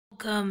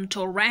Welcome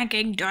to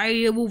Ranking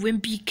Diary of a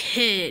Wimpy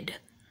Kid.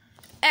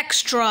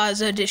 Extras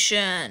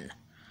edition.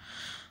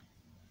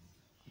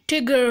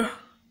 Tigger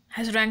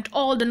has ranked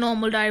all the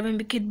normal Diary of a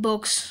Wimpy Kid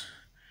books.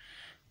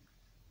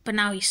 But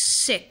now he's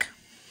sick.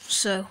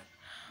 So,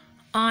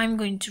 I'm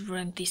going to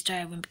rank these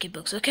Diary of a Wimpy Kid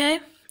books,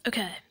 okay?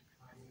 Okay.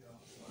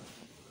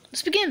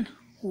 Let's begin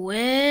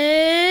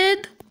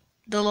with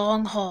The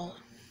Long Haul.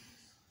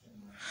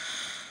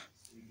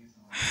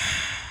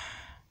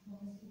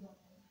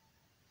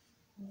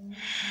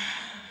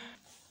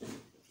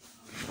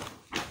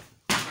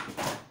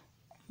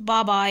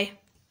 Bye-bye.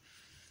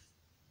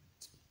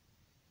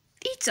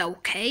 It's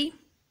okay.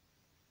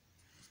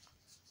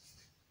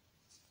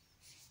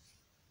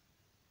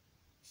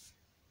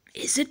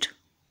 Is it?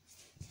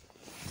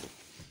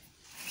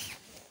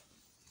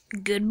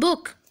 Good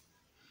book.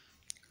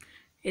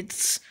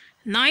 It's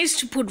nice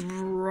to put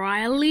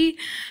Rowely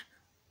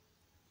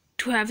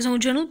to have his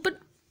own journal, but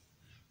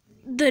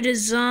the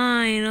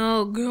design,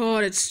 oh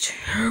god, it's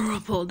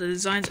terrible. The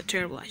designs are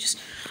terrible. I just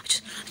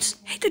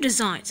hate the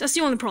designs. That's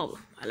the only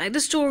problem. I like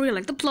the story, I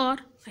like the plot.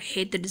 I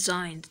hate the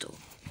designs though.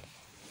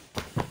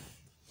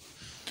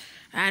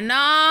 And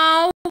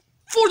now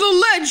for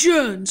the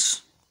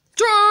legends.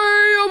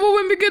 Diary of a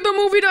Wimpy Kid, the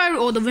movie diary,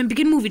 or the Wimpy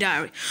Kid movie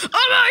diary.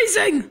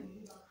 Amazing!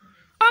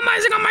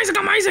 Amazing, amazing,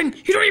 amazing!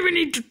 You don't even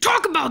need to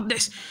talk about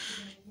this.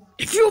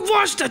 If you've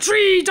watched the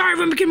 3 Diary of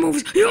a Wimpy Kid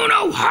movies, you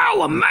know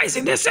how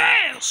amazing this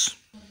is!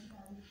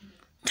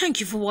 Thank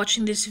you for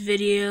watching this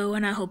video,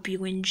 and I hope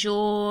you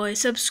enjoy.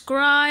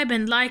 Subscribe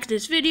and like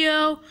this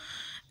video.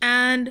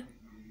 And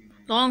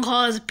Long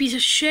Haul is a piece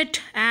of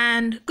shit,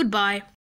 and goodbye.